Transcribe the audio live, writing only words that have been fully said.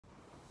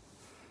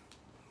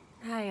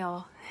Hi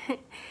all.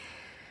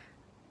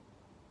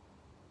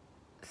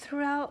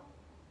 Throughout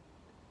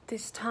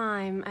this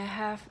time, I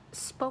have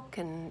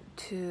spoken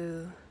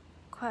to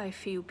quite a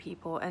few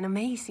people, and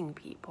amazing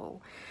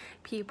people.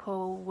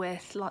 People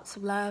with lots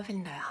of love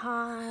in their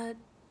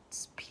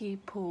hearts,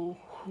 people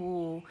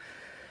who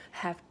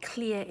have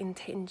clear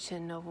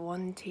intention of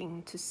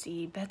wanting to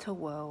see a better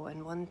world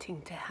and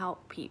wanting to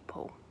help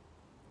people.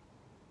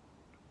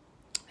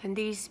 And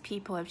these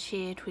people have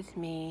shared with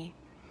me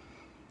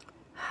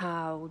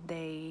how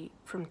they,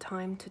 from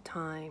time to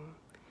time,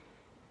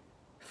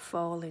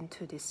 fall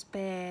into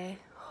despair,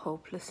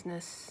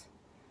 hopelessness,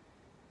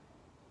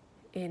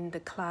 in the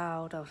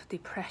cloud of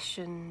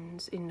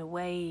depressions, in the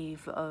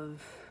wave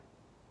of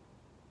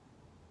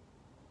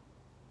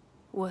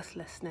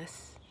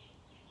worthlessness.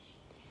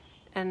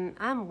 And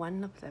I'm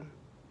one of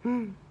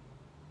them.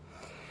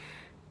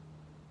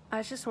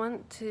 I just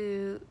want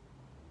to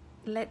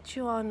let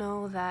you all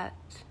know that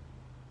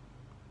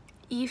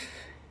if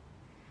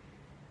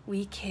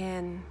we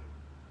can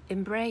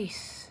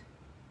embrace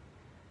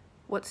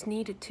what's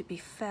needed to be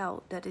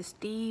felt that is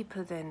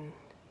deeper than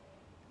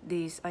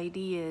these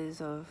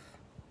ideas of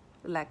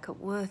lack of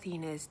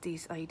worthiness,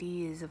 these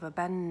ideas of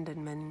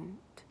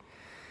abandonment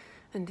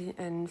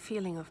and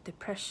feeling of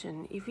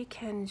depression, if we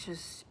can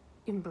just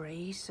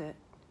embrace it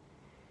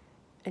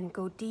and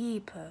go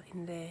deeper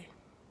in there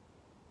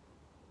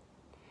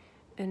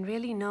and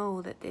really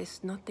know that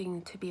there's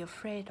nothing to be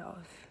afraid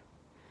of,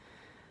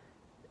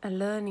 and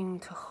learning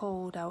to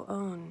hold our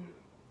own.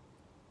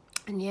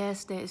 And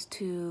yes, there is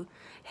too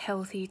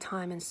healthy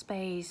time and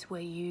space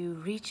where you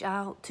reach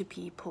out to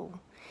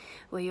people,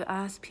 where you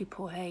ask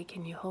people, hey,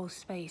 can you hold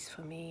space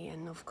for me?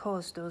 And of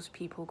course, those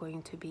people are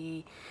going to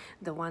be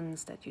the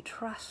ones that you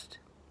trust.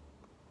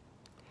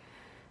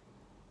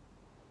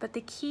 But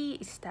the key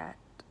is that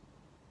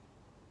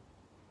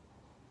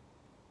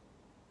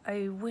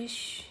I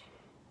wish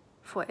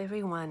for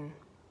everyone,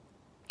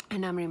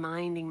 and I'm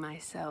reminding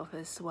myself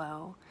as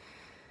well,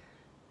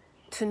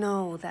 to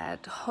know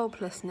that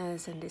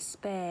hopelessness and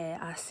despair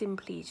are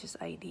simply just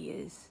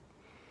ideas,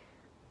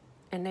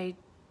 and they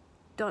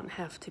don't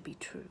have to be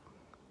true.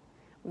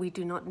 We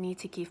do not need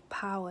to give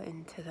power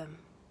into them.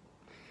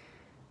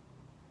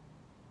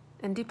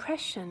 And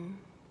depression,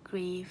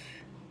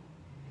 grief,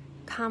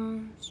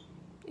 comes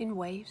in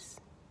waves,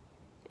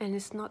 and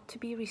it's not to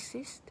be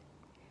resisted,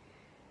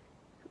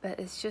 but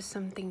it's just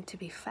something to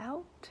be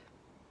felt.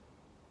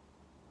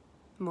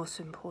 Most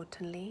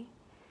importantly,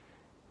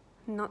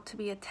 not to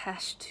be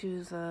attached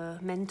to the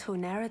mental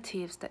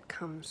narratives that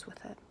comes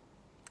with it.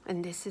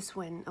 And this is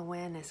when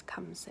awareness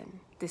comes in.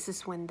 This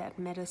is when that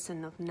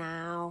medicine of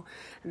now,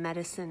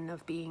 medicine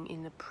of being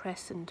in the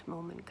present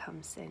moment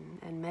comes in,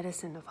 and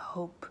medicine of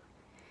hope.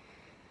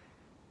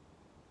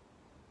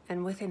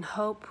 And within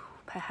hope,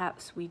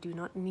 perhaps we do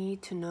not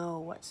need to know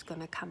what's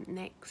going to come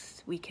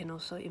next. We can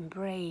also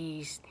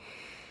embrace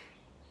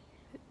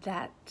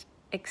that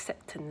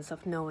acceptance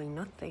of knowing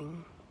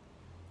nothing.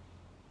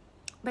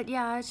 But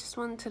yeah, I just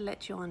want to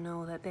let you all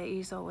know that there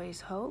is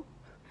always hope.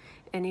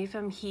 And if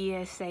I'm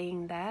here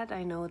saying that,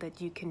 I know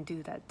that you can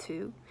do that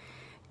too.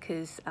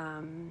 Because,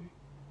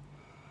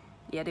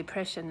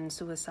 depression and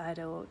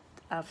suicidal,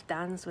 I've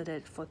danced with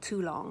it for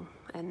too long.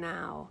 And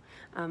now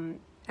I'm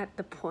at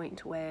the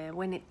point where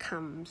when it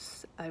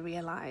comes, I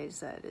realize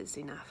that it's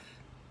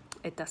enough.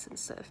 It doesn't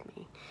serve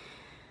me.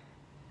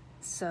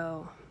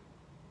 So,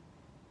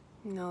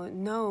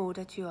 know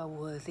that you are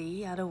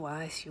worthy,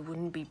 otherwise you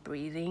wouldn't be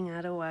breathing,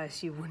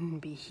 otherwise you wouldn't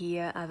be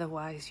here,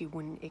 otherwise you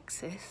wouldn't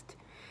exist.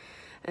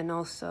 And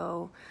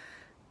also,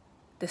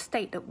 the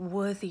state of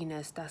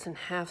worthiness doesn't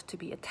have to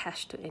be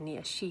attached to any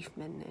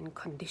achievement and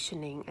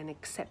conditioning and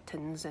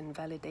acceptance and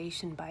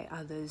validation by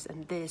others.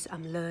 And this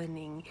I'm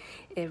learning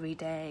every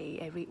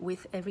day,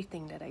 with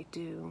everything that I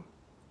do.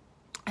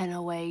 And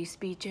always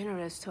be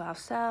generous to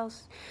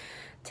ourselves.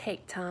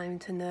 Take time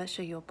to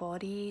nurture your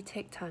body.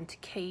 Take time to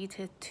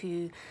cater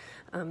to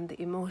the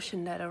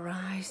emotion that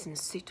arise and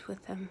sit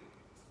with them.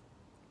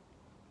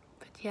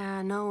 But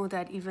yeah, know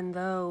that even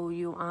though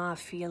you are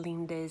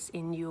feeling this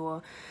in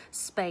your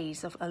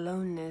space of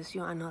aloneness,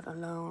 you are not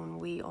alone.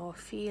 We are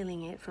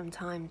feeling it from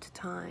time to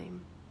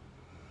time.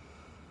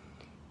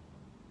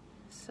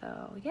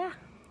 So yeah,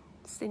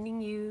 sending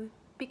you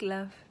big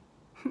love.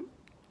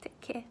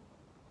 Take care.